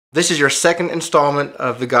This is your second installment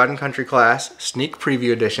of the God and Country class, sneak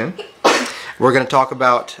preview edition. We're going to talk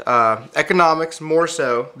about economics more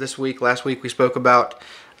so this week. Last week we spoke about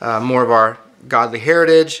more of our godly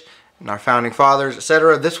heritage and our founding fathers,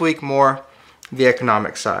 etc. This week more the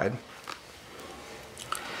economic side.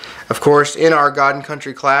 Of course, in our God and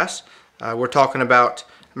Country class, we're talking about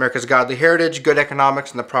America's godly heritage, good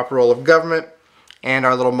economics, and the proper role of government, and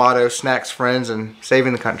our little motto, snacks, friends, and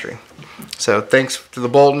saving the country. So thanks to the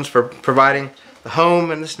Boltons for providing the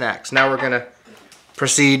home and the snacks. Now we're going to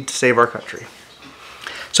proceed to save our country.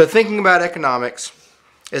 So thinking about economics,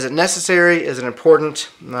 is it necessary? Is it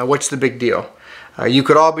important? What's the big deal? You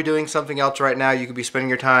could all be doing something else right now. You could be spending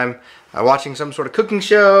your time watching some sort of cooking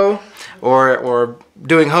show or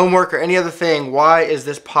doing homework or any other thing. Why is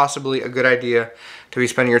this possibly a good idea to be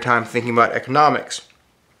spending your time thinking about economics?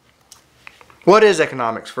 What is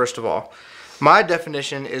economics, first of all? My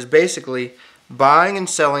definition is basically buying and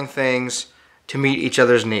selling things to meet each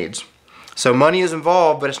other's needs. So money is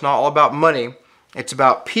involved, but it's not all about money. It's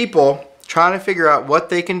about people trying to figure out what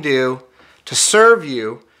they can do to serve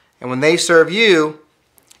you, and when they serve you,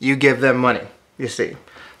 you give them money, you see.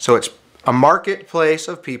 So it's a marketplace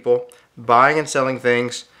of people buying and selling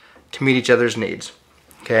things to meet each other's needs.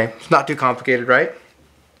 Okay, it's not too complicated, right?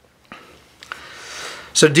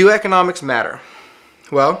 So do economics matter?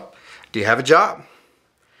 Well, do you have a job?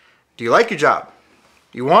 Do you like your job?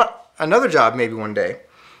 Do you want another job maybe one day?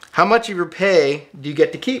 How much of your pay do you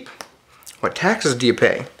get to keep? What taxes do you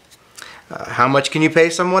pay? How much can you pay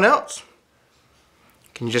someone else?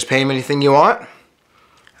 Can you just pay them anything you want?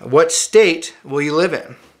 What state will you live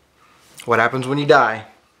in? What happens when you die?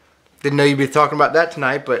 Didn't know you'd be talking about that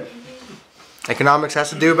tonight, but economics has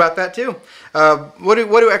to do about that too. What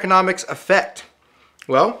do economics affect?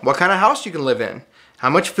 Well, what kind of house you can live in, how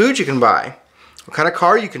much food you can buy, what kind of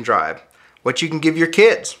car you can drive, what you can give your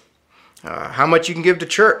kids, how much you can give to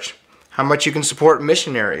church, how much you can support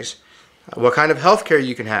missionaries, what kind of health care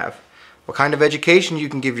you can have, what kind of education you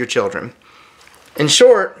can give your children. In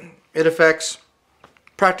short, it affects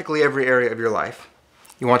practically every area of your life.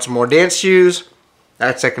 You want some more dance shoes?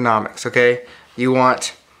 That's economics, okay? You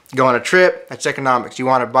want to go on a trip? That's economics. You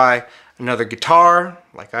want to buy another guitar,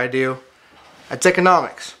 like I do? That's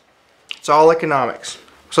economics. It's all economics.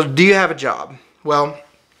 So do you have a job? Well,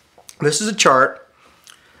 this is a chart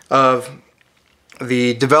of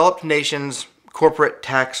the developed nations' corporate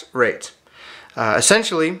tax rates.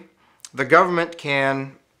 Essentially, the government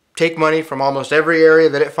can take money from almost every area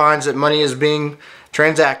that it finds that money is being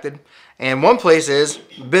transacted, and one place is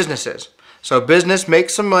businesses. So business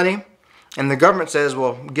makes some money, and the government says,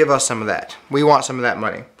 well, give us some of that. We want some of that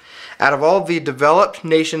money. Out of all the developed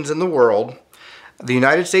nations in the world, the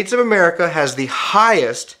United States of America has the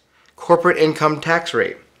highest corporate income tax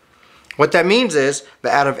rate. What that means is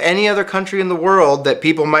that out of any other country in the world that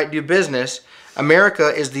people might do business, America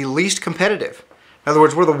is the least competitive. In other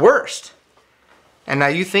words, we're the worst. And now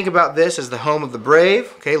you think about this as the home of the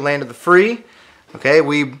brave, okay, land of the free. Okay,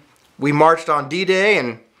 we marched on D-Day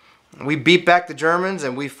and we beat back the Germans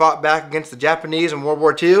and we fought back against the Japanese in World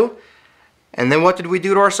War II. And then what did we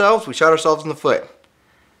do to ourselves? We shot ourselves in the foot.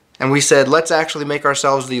 And we said, let's actually make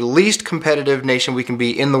ourselves the least competitive nation we can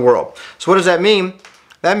be in the world. So what does that mean?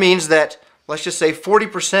 That means that, let's just say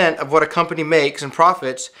 40% of what a company makes in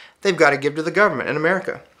profits, they've got to give to the government in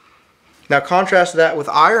America. Now contrast that with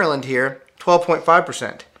Ireland here,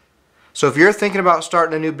 12.5%. So if you're thinking about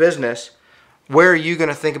starting a new business, where are you going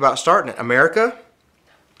to think about starting it? America?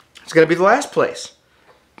 It's going to be the last place.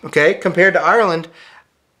 Okay, compared to Ireland,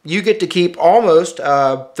 you get to keep almost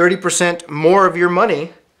 30% more of your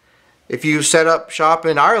money if you set up shop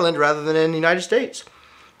in Ireland rather than in the United States.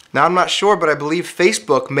 Now I'm not sure, but I believe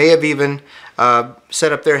Facebook may have even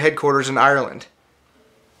set up their headquarters in Ireland.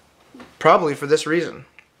 Probably for this reason.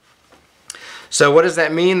 So what does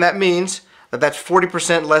that mean? That means that that's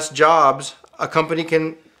 40% less jobs a company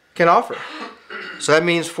can offer. So that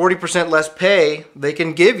means 40% less pay they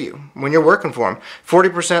can give you when you're working for them.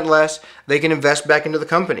 40% less they can invest back into the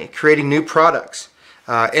company, creating new products,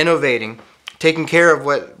 innovating, taking care of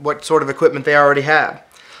what sort of equipment they already have.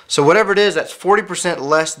 So whatever it is, that's 40%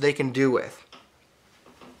 less they can do with.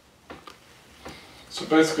 So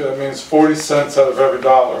basically that means 40 cents out of every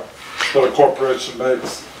dollar that a corporation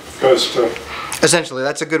makes goes to... Essentially,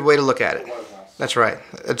 that's a good way to look at it. That's right.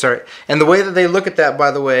 That's right. And the way that they look at that,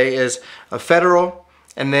 by the way, is a federal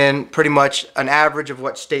and then pretty much an average of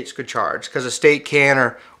what states could charge, because a state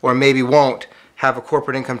can or maybe won't have a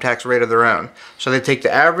corporate income tax rate of their own. So they take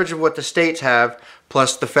the average of what the states have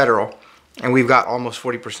plus the federal, and we've got almost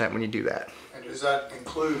 40% when you do that. And does that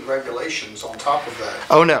include regulations on top of that?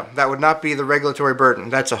 Oh no, that would not be the regulatory burden.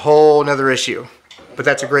 That's a whole nother issue. But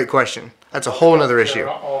that's a great question. That's a whole nother issue.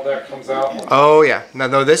 All that comes out. Oh yeah.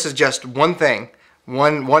 No, this is just one thing.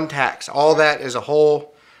 One tax. All that is a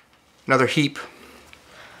whole another heap.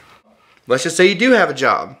 Let's just say you do have a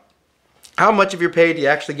job. How much of your pay do you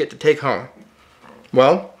actually get to take home?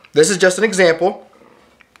 Well, this is just an example.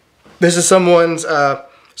 This is someone's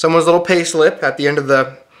little pay slip at the end of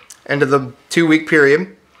the 2-week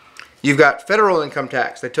period. You've got federal income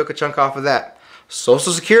tax. They took a chunk off of that.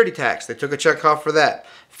 Social Security tax. They took a chunk off for that.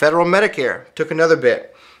 Federal Medicare took another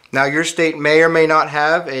bit. Now your state may or may not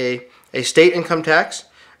have a state income tax.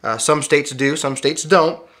 Some states do, some states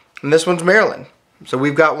don't. And this one's Maryland. So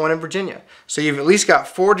we've got one in Virginia. So you've at least got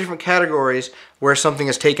 4 different categories where something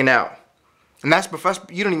is taken out. And that's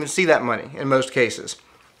you don't even see that money in most cases.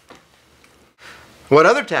 What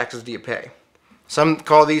other taxes do you pay? Some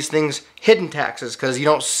call these things hidden taxes because you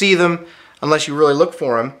don't see them unless you really look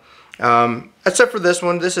for them. Except for this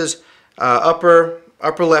one. This is upper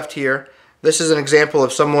left here. This is an example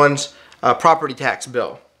of someone's property tax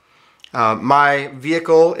bill. My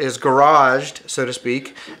vehicle is garaged, so to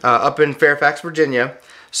speak, up in Fairfax, Virginia.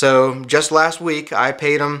 So just last week I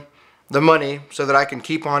paid them the money so that I can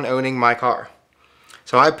keep on owning my car.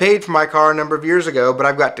 So I paid for my car a number of years ago, but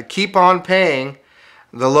I've got to keep on paying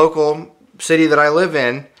the local city that I live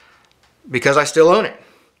in because I still own it.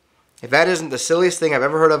 If that isn't the silliest thing I've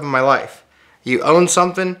ever heard of in my life. You own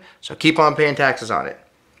something, so keep on paying taxes on it.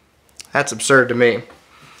 That's absurd to me.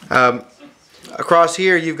 Across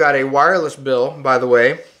here you've got a wireless bill, by the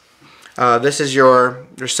way. This is your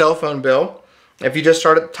cell phone bill. If you just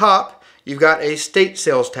start at the top, you've got a state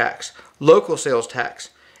sales tax, local sales tax,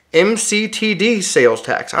 MCTD sales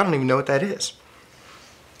tax. I don't even know what that is.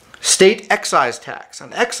 State excise tax.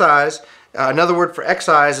 An excise, another word for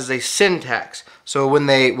excise is a sin tax. So when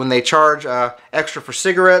they charge extra for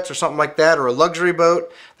cigarettes or something like that, or a luxury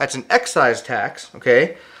boat, that's an excise tax.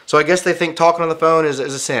 Okay. So I guess they think talking on the phone is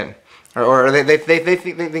a sin, or they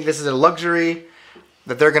think this is a luxury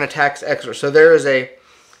that they're going to tax extra. So there is a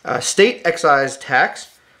state excise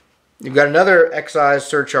tax. You've got another excise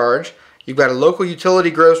surcharge. You've got a local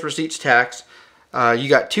utility gross receipts tax. You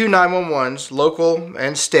got 2 911s, local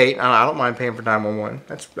and state. I don't mind paying for 911.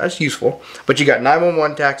 That's useful. But you got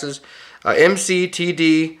 911 taxes,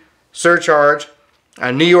 MCTD surcharge,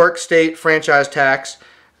 New York State franchise tax,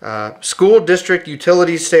 school district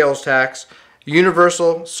utilities sales tax,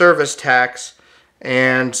 universal service tax,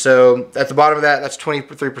 and so at the bottom of that, that's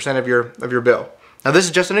 23% of your bill. Now this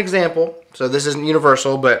is just an example, so this isn't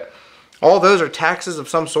universal, but all those are taxes of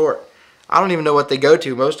some sort. I don't even know what they go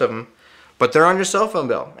to, most of them, but they're on your cell phone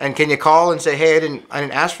bill. And can you call and say, hey, I didn't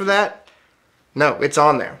ask for that? No, it's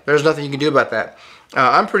on there. There's nothing you can do about that.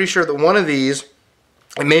 I'm pretty sure that one of these,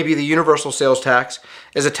 and maybe the universal sales tax,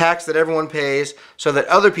 is a tax that everyone pays so that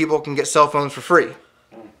other people can get cell phones for free.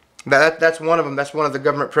 That's one of them. That's one of the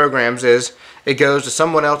government programs, is it goes to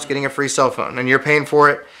someone else getting a free cell phone, and you're paying for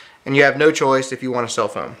it, and you have no choice if you want a cell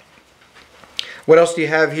phone. What else do you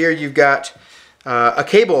have here? You've got a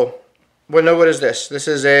cable. Well, no, what is this? This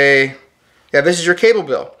is this is your cable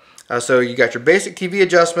bill. So you got your basic TV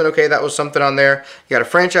adjustment. Okay, that was something on there. You got a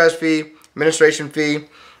franchise fee, administration fee.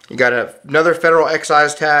 You got another federal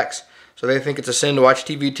excise tax. So they think it's a sin to watch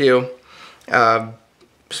TV too.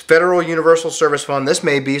 Federal Universal Service Fund. This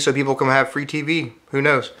may be so people can have free TV. Who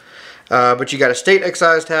knows? But you got a state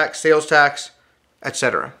excise tax, sales tax,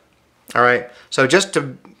 etc. All right. So just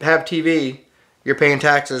to have TV, you're paying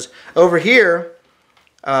taxes. Over here,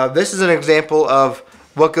 this is an example of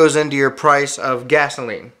what goes into your price of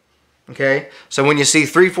gasoline. Okay. So when you see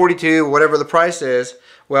 $3.42, whatever the price is,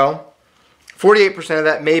 well, 48% of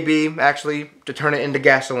that may be actually to turn it into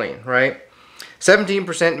gasoline, right?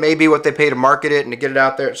 17% may be what they pay to market it and to get it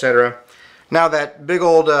out there, etc. Now that big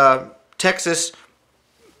old Texas,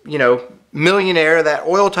 millionaire, that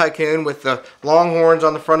oil tycoon with the long horns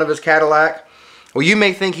on the front of his Cadillac, well, you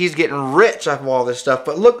may think he's getting rich off of all this stuff,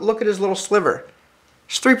 but look at his little sliver.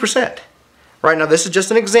 It's 3%. Right now, this is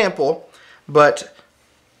just an example, but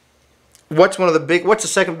what's the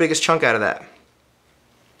second biggest chunk out of that?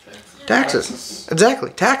 Taxes.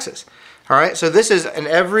 Exactly, taxes. All right, so this is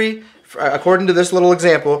according to this little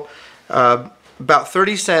example, about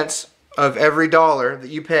 30 cents of every dollar that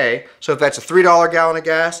you pay. So if that's a $3 gallon of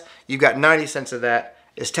gas, you've got 90 cents of that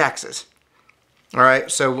is taxes. All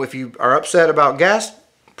right, so if you are upset about gas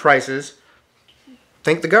prices,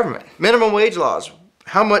 think the government. Minimum wage laws.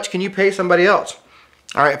 How much can you pay somebody else?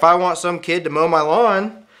 All right, if I want some kid to mow my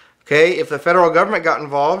lawn, okay, if the federal government got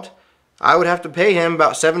involved, I would have to pay him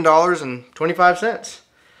about $7.25.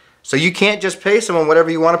 So you can't just pay someone whatever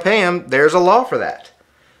you want to pay them. There's a law for that.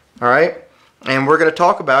 All right? And we're going to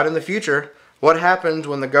talk about in the future what happens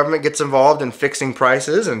when the government gets involved in fixing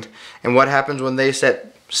prices and what happens when they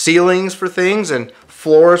set ceilings for things and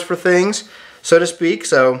floors for things, so to speak.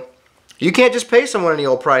 So you can't just pay someone any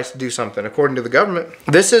old price to do something, according to the government.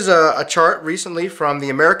 This is a chart recently from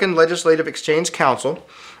the American Legislative Exchange Council.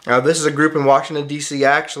 This is a group in Washington, D.C.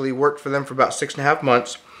 I actually worked for them for about 6.5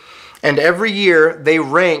 months. And every year they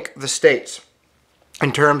rank the states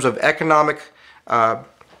in terms of economic,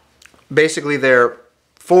 basically their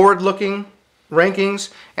forward-looking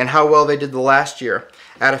rankings and how well they did the last year.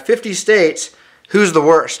 Out of 50 states, who's the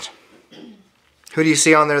worst? Who do you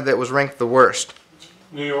see on there that was ranked the worst?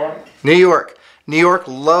 New York? New York. New York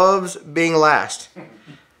loves being last.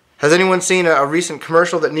 Has anyone seen a recent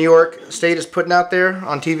commercial that New York State is putting out there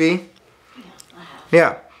on TV?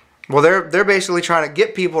 Yeah. Well, they're basically trying to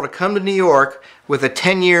get people to come to New York with a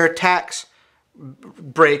 10-year tax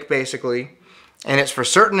break, basically. And it's for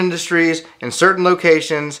certain industries in certain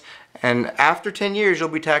locations. And after 10 years, you'll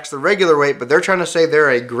be taxed the regular rate. But they're trying to say they're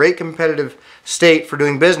a great competitive state for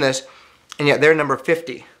doing business. And yet they're number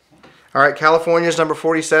 50. All right, California's number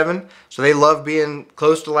 47. So they love being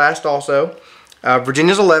close to last also.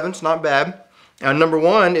 Virginia's 11, it's not bad. Number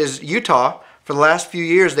 1 is Utah. For the last few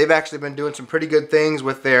years, they've actually been doing some pretty good things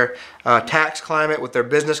with their tax climate, with their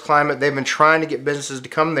business climate. They've been trying to get businesses to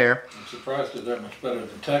come there. I'm surprised they're that much better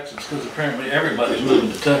than Texas, because apparently everybody's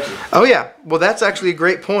moving to Texas. Oh yeah, well that's actually a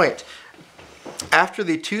great point. After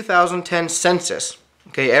the 2010 census,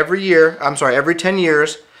 okay, every 10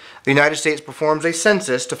 years, the United States performs a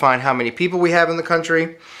census to find how many people we have in the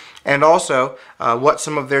country and also what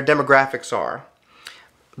some of their demographics are.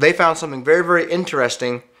 They found something very, very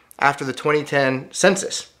interesting after the 2010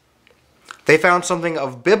 census. They found something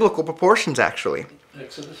of biblical proportions, actually.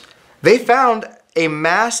 Exodus? They found a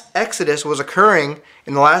mass exodus was occurring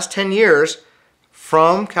in the last 10 years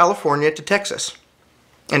from California to Texas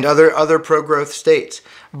and other pro-growth states.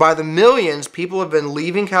 By the millions, people have been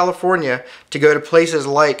leaving California to go to places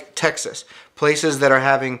like Texas, places that are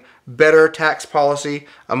having better tax policy,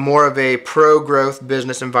 more of a pro-growth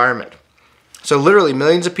business environment. So literally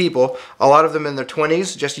millions of people, a lot of them in their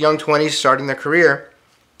 20s, just young 20s starting their career,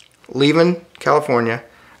 leaving California,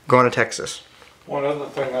 going to Texas. One other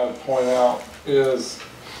thing I'd point out is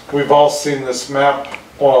we've all seen this map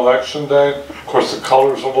on election day. Of course, the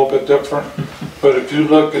color's a little bit different, but if you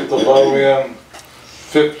look at the low end,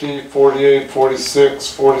 50, 48,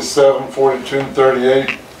 46, 47, 42, and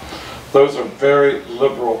 38, those are very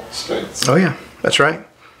liberal states. Oh yeah, that's right.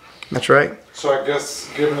 That's right. So I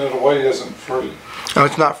guess giving it away isn't free. No,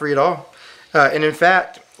 it's not free at all. And in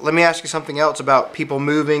fact, let me ask you something else about people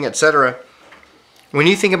moving, etc. When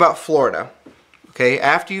you think about Florida, okay,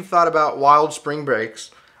 after you've thought about wild spring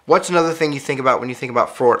breaks, what's another thing you think about when you think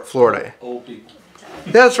about Florida? Old people.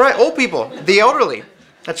 Yeah, that's right, old people, the elderly.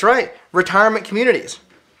 That's right, retirement communities.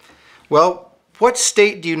 Well, what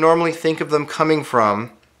state do you normally think of them coming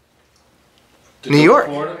from? New York.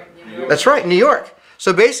 Florida? New York. That's right, New York.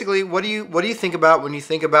 So basically, what do you think about when you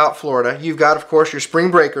think about Florida? You've got, of course, your spring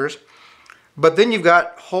breakers, but then you've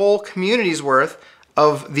got whole communities worth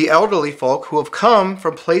of the elderly folk who have come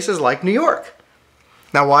from places like New York.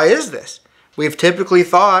 Now, why is this? We've typically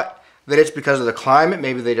thought that it's because of the climate.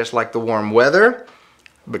 Maybe they just like the warm weather.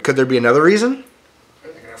 But could there be another reason?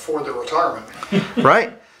 They can afford their retirement.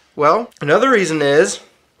 Right. Well, another reason is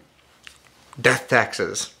death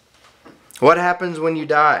taxes. What happens when you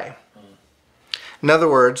die? In other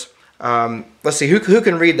words, let's see, who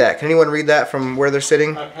can read that? Can anyone read that from where they're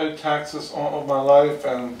sitting? I paid taxes all of my life,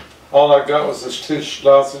 and all I got was this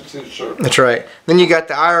lousy t-shirt. That's right. Then you got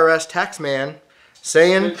the IRS tax man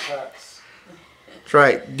saying, Tax. that's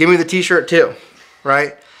right, give me the t-shirt too,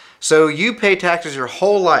 right? So you pay taxes your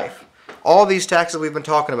whole life. All these taxes we've been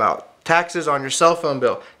talking about. Taxes on your cell phone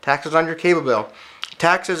bill, taxes on your cable bill,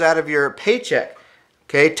 taxes out of your paycheck,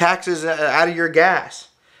 okay? Taxes out of your gas.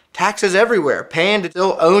 Taxes everywhere, paying to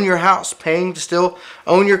still own your house, paying to still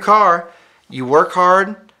own your car. You work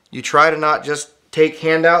hard, you try to not just take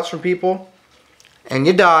handouts from people, and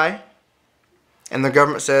you die, and the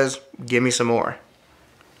government says, give me some more.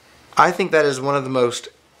 I think that is one of the most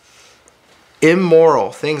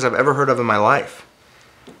immoral things I've ever heard of in my life.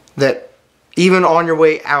 That even on your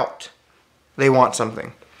way out, they want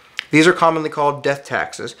something. These are commonly called death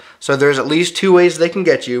taxes. So there's at least two ways they can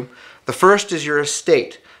get you. The first is your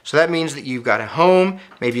estate. So that means that you've got a home,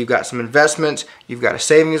 maybe you've got some investments, you've got a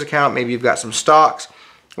savings account, maybe you've got some stocks.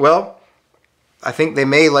 Well, I think they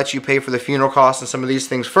may let you pay for the funeral costs and some of these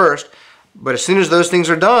things first, but as soon as those things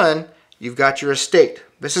are done, you've got your estate.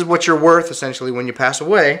 This is what you're worth essentially when you pass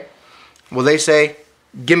away. Well, they say,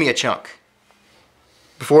 give me a chunk.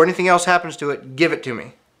 Before anything else happens to it, give it to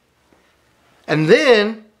me. And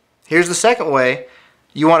then, here's the second way.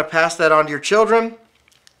 You want to pass that on to your children?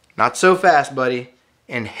 Not so fast, buddy.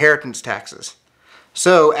 Inheritance taxes.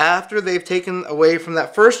 So after they've taken away from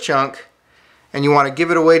that first chunk and you want to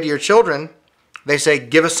give it away to your children, they say,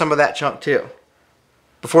 give us some of that chunk too.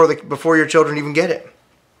 Before your children even get it.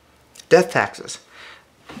 Death taxes.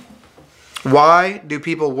 Why do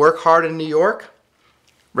people work hard in New York,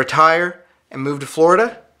 retire, and move to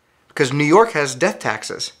Florida? Because New York has death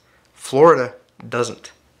taxes. Florida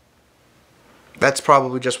doesn't. That's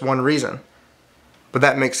probably just one reason. But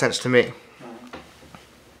that makes sense to me.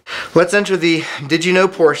 Let's enter the Did You Know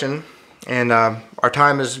portion. And our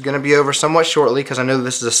time is going to be over somewhat shortly because I know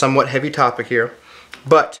this is a somewhat heavy topic here.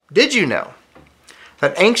 But did you know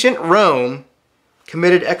that ancient Rome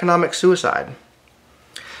committed economic suicide?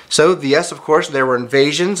 So, yes, of course, there were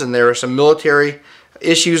invasions and there were some military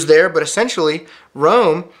issues there. But essentially,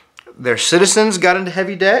 Rome, their citizens got into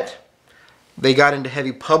heavy debt. They got into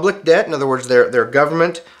heavy public debt. In other words, their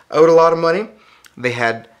government owed a lot of money. They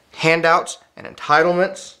had handouts and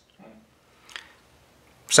entitlements.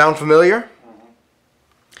 Sound familiar?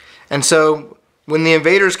 And so when the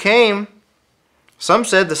invaders came, some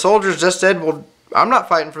said, the soldiers just said, well, I'm not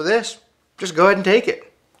fighting for this. Just go ahead and take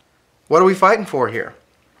it. What are we fighting for here?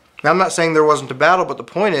 Now, I'm not saying there wasn't a battle, but the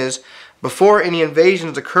point is, before any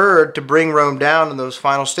invasions occurred to bring Rome down in those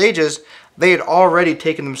final stages, they had already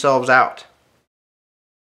taken themselves out.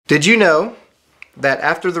 Did you know that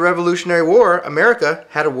after the Revolutionary War, America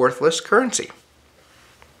had a worthless currency?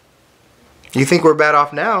 You think we're bad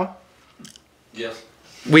off now? Yes.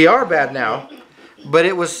 We are bad now, but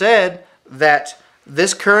it was said that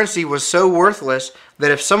this currency was so worthless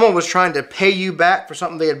that if someone was trying to pay you back for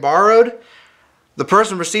something they had borrowed, the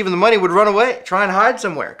person receiving the money would run away, try and hide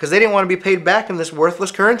somewhere, because they didn't want to be paid back in this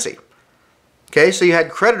worthless currency. Okay, so you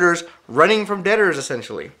had creditors running from debtors,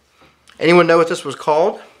 essentially. Anyone know what this was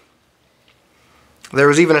called? There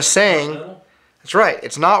was even a saying. Continental? That's right.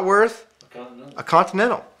 It's not worth a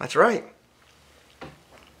continental. That's right.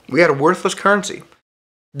 We had a worthless currency.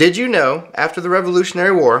 Did you know, after the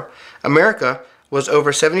Revolutionary War, America was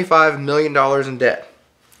over $75 million in debt,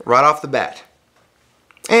 right off the bat.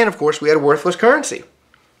 And, of course, we had a worthless currency.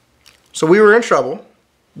 So we were in trouble.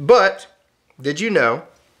 But, did you know,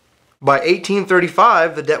 by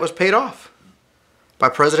 1835, the debt was paid off by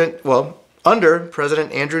under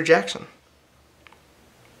President Andrew Jackson.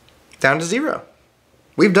 Down to zero.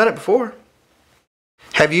 We've done it before.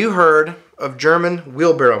 Have you heard of German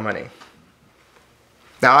wheelbarrow money?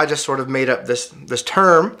 Now, I just sort of made up this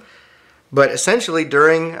term, but essentially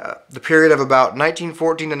during the period of about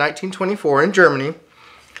 1914 to 1924 in Germany,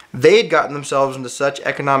 they'd gotten themselves into such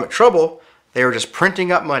economic trouble, they were just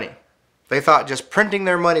printing up money. They thought just printing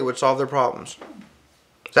their money would solve their problems.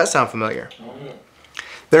 Does that sound familiar? Oh, yeah.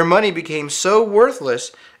 Their money became so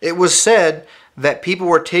worthless, it was said that people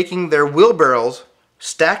were taking their wheelbarrows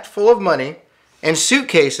stacked full of money and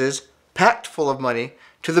suitcases packed full of money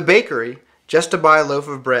to the bakery just to buy a loaf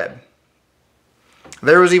of bread.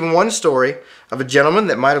 There was even one story of a gentleman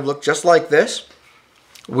that might have looked just like this,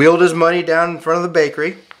 wheeled his money down in front of the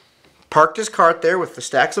bakery, parked his cart there with the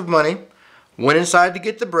stacks of money, went inside to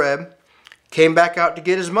get the bread, came back out to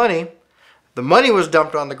get his money. The money was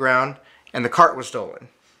dumped on the ground and the cart was stolen.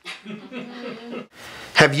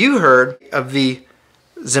 Have you heard of the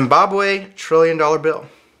Zimbabwe $1 trillion bill?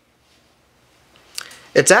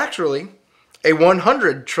 It's actually a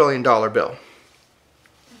 $100 trillion bill.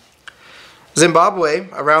 Zimbabwe,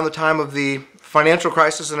 around the time of the financial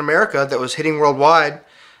crisis in America that was hitting worldwide,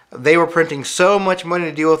 they were printing so much money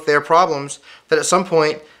to deal with their problems that at some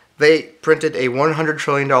point they printed a $100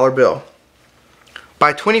 trillion bill.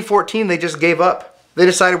 By 2014, they just gave up. They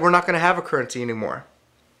decided we're not going to have a currency anymore.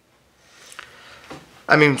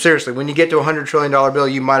 I mean, seriously, when you get to a $100 trillion bill,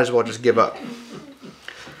 you might as well just give up.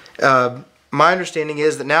 My understanding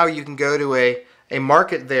is that now you can go to a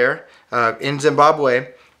market there in Zimbabwe,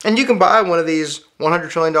 and you can buy one of these $100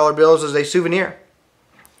 trillion bills as a souvenir,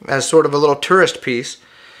 as sort of a little tourist piece,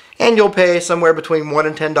 and you'll pay somewhere between $1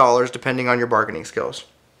 and $10 depending on your bargaining skills.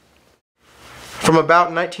 From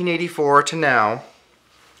about 1984 to now,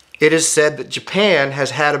 it is said that Japan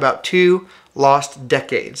has had about 2 lost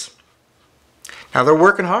decades. Now they're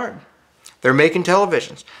working hard. They're making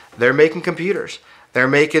televisions. They're making computers. They're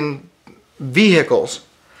making vehicles.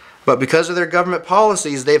 But because of their government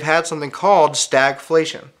policies, they've had something called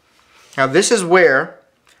stagflation. Now this is where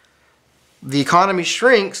the economy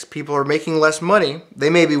shrinks, people are making less money. They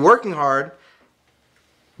may be working hard,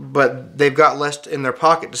 but they've got less in their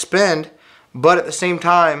pocket to spend. But at the same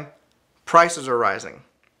time, prices are rising.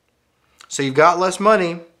 So you've got less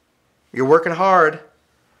money, you're working hard,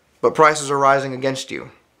 but prices are rising against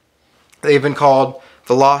you. They've been called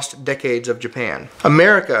the lost decades of Japan.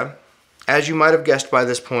 America, as you might have guessed by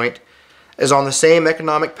this point, is on the same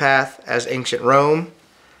economic path as ancient Rome,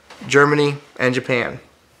 Germany, and Japan.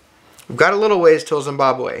 We've got a little ways till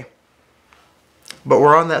Zimbabwe, but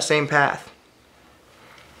we're on that same path.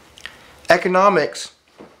 Economics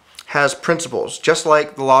has principles, just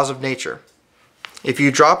like the laws of nature. If you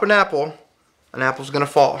drop an apple's going to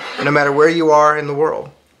fall, no matter where you are in the world.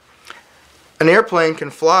 An airplane can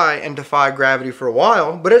fly and defy gravity for a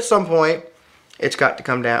while, but at some point, it's got to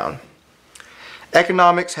come down.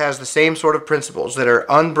 Economics has the same sort of principles that are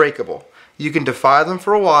unbreakable. You can defy them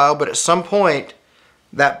for a while, but at some point,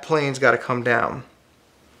 that plane's got to come down.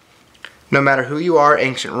 No matter who you are,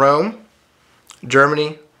 ancient Rome,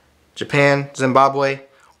 Germany, Japan, Zimbabwe,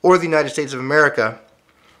 or the United States of America,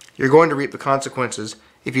 you're going to reap the consequences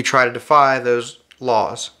if you try to defy those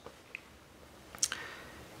laws.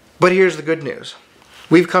 But here's the good news.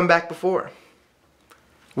 We've come back before.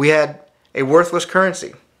 We had a worthless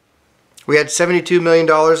currency. We had $72 million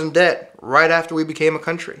in debt right after we became a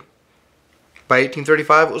country. By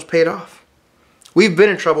 1835, it was paid off. We've been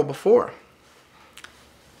in trouble before.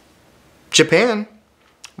 Japan,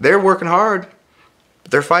 they're working hard, but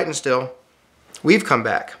they're fighting still. We've come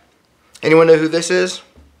back. Anyone know who this is?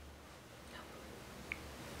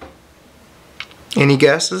 Any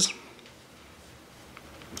guesses?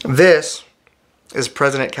 This is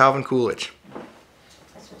President Calvin Coolidge.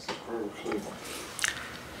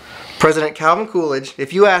 President Calvin Coolidge,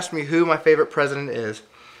 if you ask me who my favorite president is,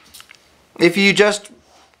 if you just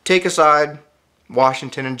take aside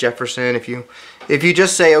Washington and Jefferson, if you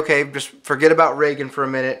just say, okay, just forget about Reagan for a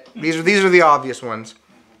minute, these are the obvious ones.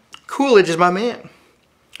 Coolidge is my man.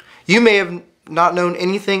 You may have not known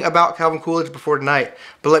anything about Calvin Coolidge before tonight,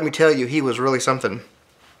 but let me tell you, he was really something.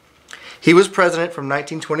 He was president from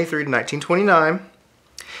 1923 to 1929.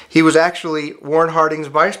 He was actually Warren Harding's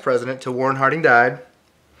vice president till Warren Harding died.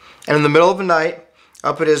 And in the middle of the night,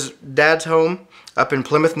 up at his dad's home, up in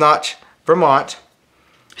Plymouth Notch, Vermont,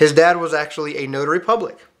 his dad was actually a notary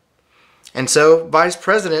public. And so, vice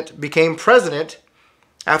president became president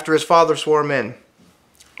after his father swore him in.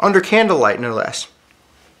 Under candlelight, no less.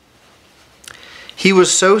 He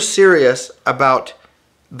was so serious about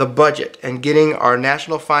the budget and getting our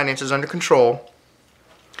national finances under control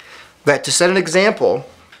that to set an example,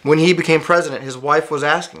 when he became president, his wife was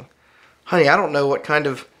asking, honey, I don't know what kind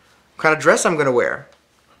of dress I'm going to wear.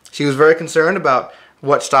 She was very concerned about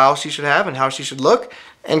what style she should have and how she should look.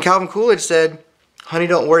 And Calvin Coolidge said, honey,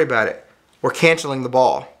 don't worry about it. We're canceling the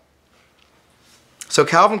ball. So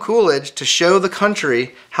Calvin Coolidge, to show the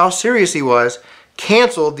country how serious he was,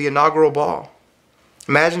 canceled the inaugural ball.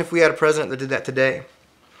 Imagine if we had a president that did that today.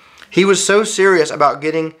 He was so serious about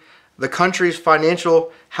getting the country's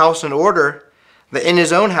financial house in order that in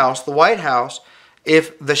his own house, the White House,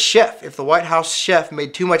 if the White House chef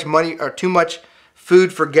made too much money or too much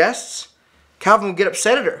food for guests, Calvin would get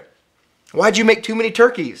upset at her. Why'd you make too many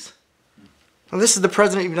turkeys? Well, this is the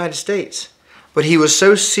President of the United States. But he was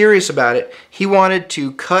so serious about it, he wanted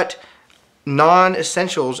to cut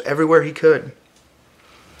non-essentials everywhere he could.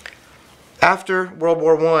 After World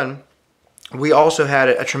War I, we also had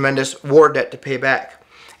a tremendous war debt to pay back.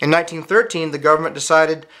 In 1913, the government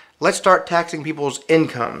decided, let's start taxing people's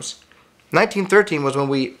incomes. 1913 was when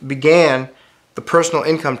we began the personal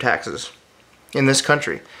income taxes in this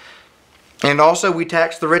country. And also we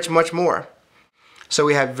taxed the rich much more. So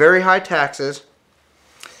we had very high taxes.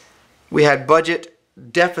 We had budget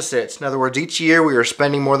deficits. In other words, each year we were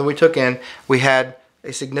spending more than we took in. We had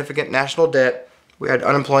a significant national debt. We had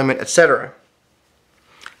unemployment, etc.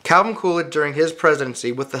 Calvin Coolidge, during his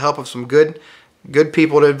presidency, with the help of some good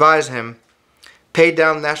people to advise him, paid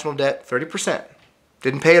down the national debt 30%.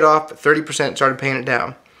 Didn't pay it off, but 30% started paying it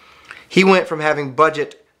down. He went from having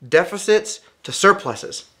budget deficits to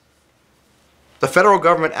surpluses. The federal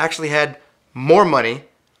government actually had more money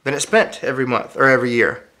than it spent every month or every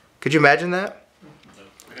year. Could you imagine that?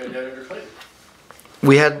 We had that under Clinton.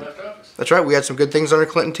 We had, that's right, we had some good things under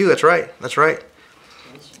Clinton too, that's right, that's right.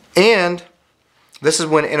 And this is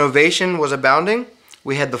when innovation was abounding.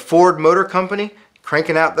 We had the Ford Motor Company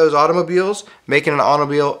cranking out those automobiles, making an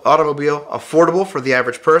automobile affordable for the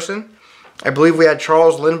average person. I believe we had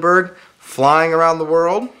Charles Lindbergh flying around the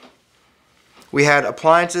world. We had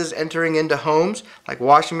appliances entering into homes like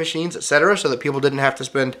washing machines, etc., so that people didn't have to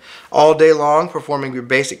spend all day long performing your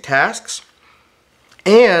basic tasks.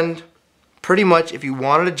 And pretty much if you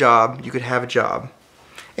wanted a job, you could have a job.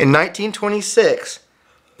 In 1926,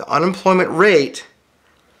 the unemployment rate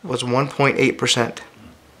was 1.8%.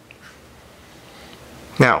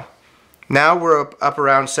 Now we're up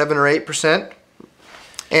around 7 or 8%,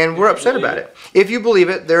 and we're upset about it. If you believe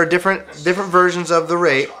it, there are different versions of the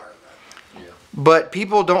rate, but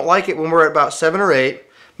people don't like it when we're at about 7 or 8.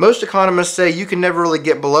 Most economists say you can never really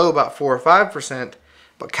get below about 4 or 5%,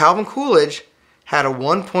 but Calvin Coolidge had a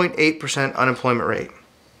 1.8% unemployment rate.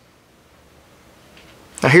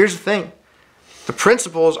 Now here's the thing. The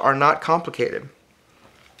principles are not complicated.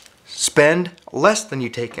 Spend less than you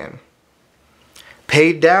take in.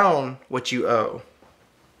 Pay down what you owe.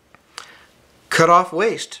 Cut off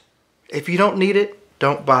waste. If you don't need it,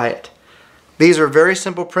 don't buy it. These are very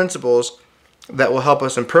simple principles that will help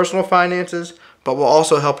us in personal finances, but will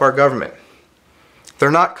also help our government.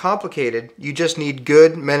 They're not complicated. You just need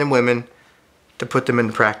good men and women to put them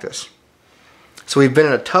into practice. So we've been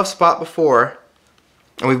in a tough spot before,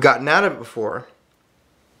 and we've gotten out of it before,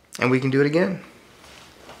 and we can do it again.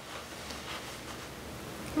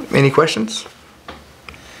 Any questions?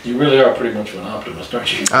 You really are pretty much of an optimist,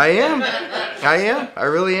 aren't you? I am. I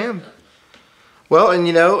really am. Well, and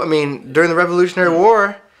you know, I mean, during the Revolutionary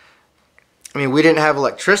War, I mean, we didn't have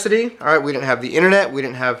electricity, all right? We didn't have the internet. We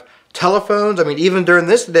didn't have telephones. I mean, even during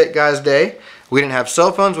this guy's day, we didn't have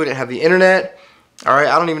cell phones. We didn't have the internet, all right?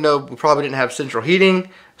 I don't even know. We probably didn't have central heating,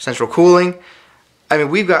 central cooling. I mean,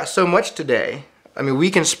 we've got so much today. I mean, we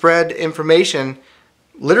can spread information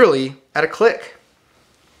literally at a click.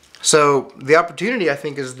 So the opportunity, I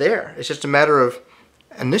think, is there. It's just a matter of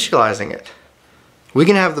initializing it. We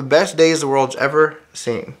can have the best days the world's ever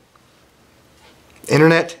seen.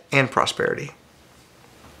 Internet and prosperity.